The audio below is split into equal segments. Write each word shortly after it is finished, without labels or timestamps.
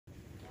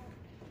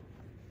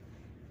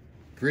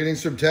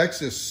Greetings from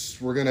Texas.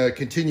 We're going to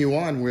continue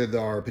on with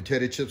our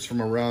potato chips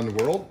from around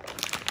the world.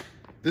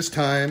 This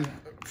time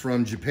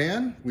from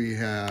Japan, we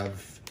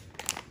have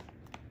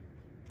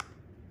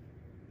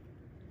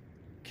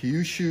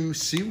Kyushu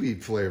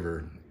seaweed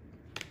flavor,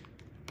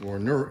 or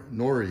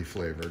nori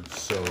flavored.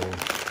 So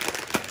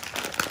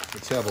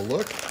let's have a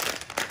look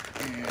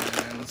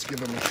and let's give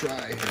them a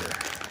try here.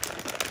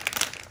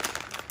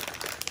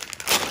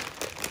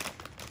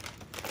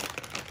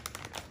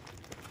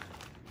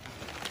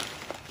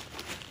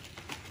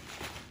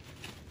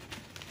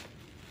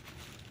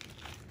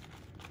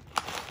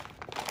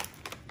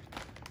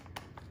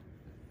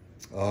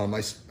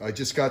 I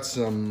just got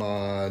some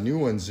new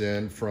ones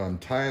in from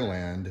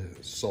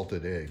Thailand,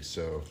 salted eggs.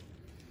 So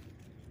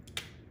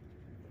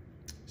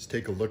let's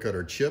take a look at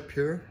our chip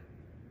here.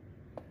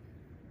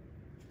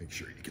 Make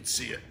sure you can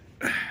see it.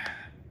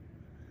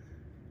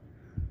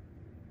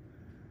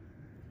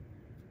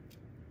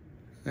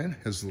 And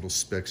has little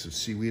specks of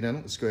seaweed in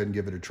it. Let's go ahead and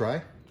give it a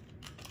try.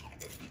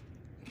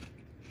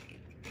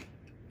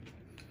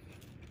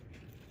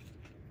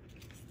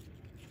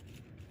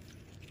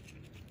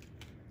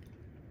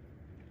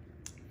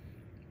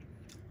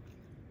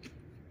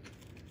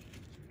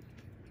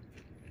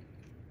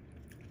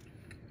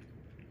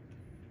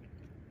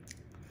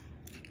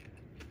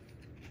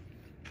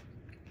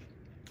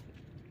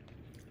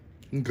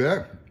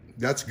 Okay,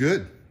 that's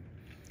good.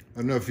 I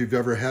don't know if you've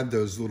ever had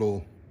those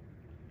little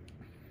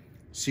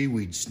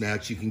seaweed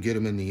snacks. You can get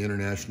them in the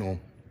international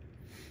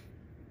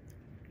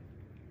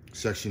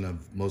section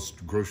of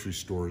most grocery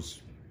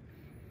stores.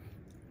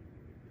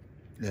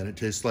 And it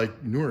tastes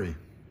like nori.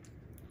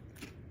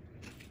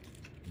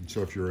 And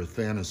so if you're a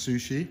fan of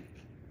sushi,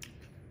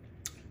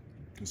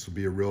 this will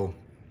be a real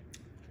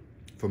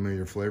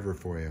familiar flavor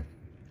for you.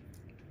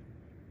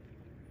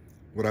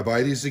 Would I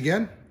buy these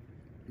again?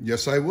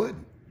 Yes, I would.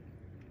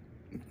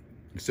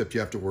 Except you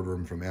have to order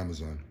them from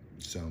Amazon.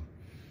 So,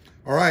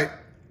 all right.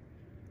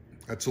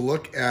 That's a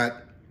look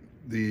at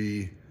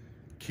the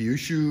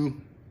Kyushu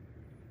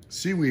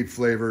seaweed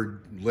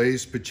flavored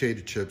Lay's potato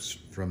chips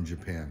from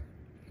Japan.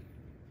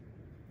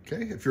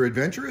 Okay, if you're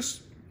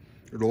adventurous,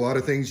 there's a lot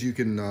of things you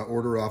can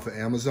order off of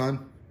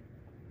Amazon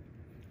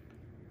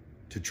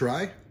to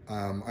try.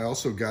 I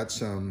also got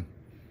some,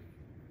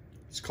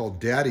 it's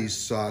called Daddy's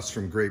sauce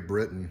from Great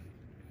Britain.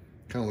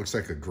 Kind of looks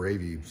like a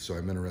gravy, so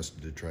I'm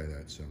interested to try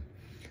that. So.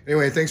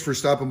 Anyway, thanks for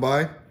stopping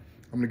by. I'm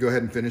going to go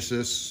ahead and finish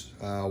this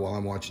while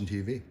I'm watching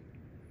TV.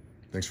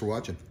 Thanks for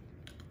watching.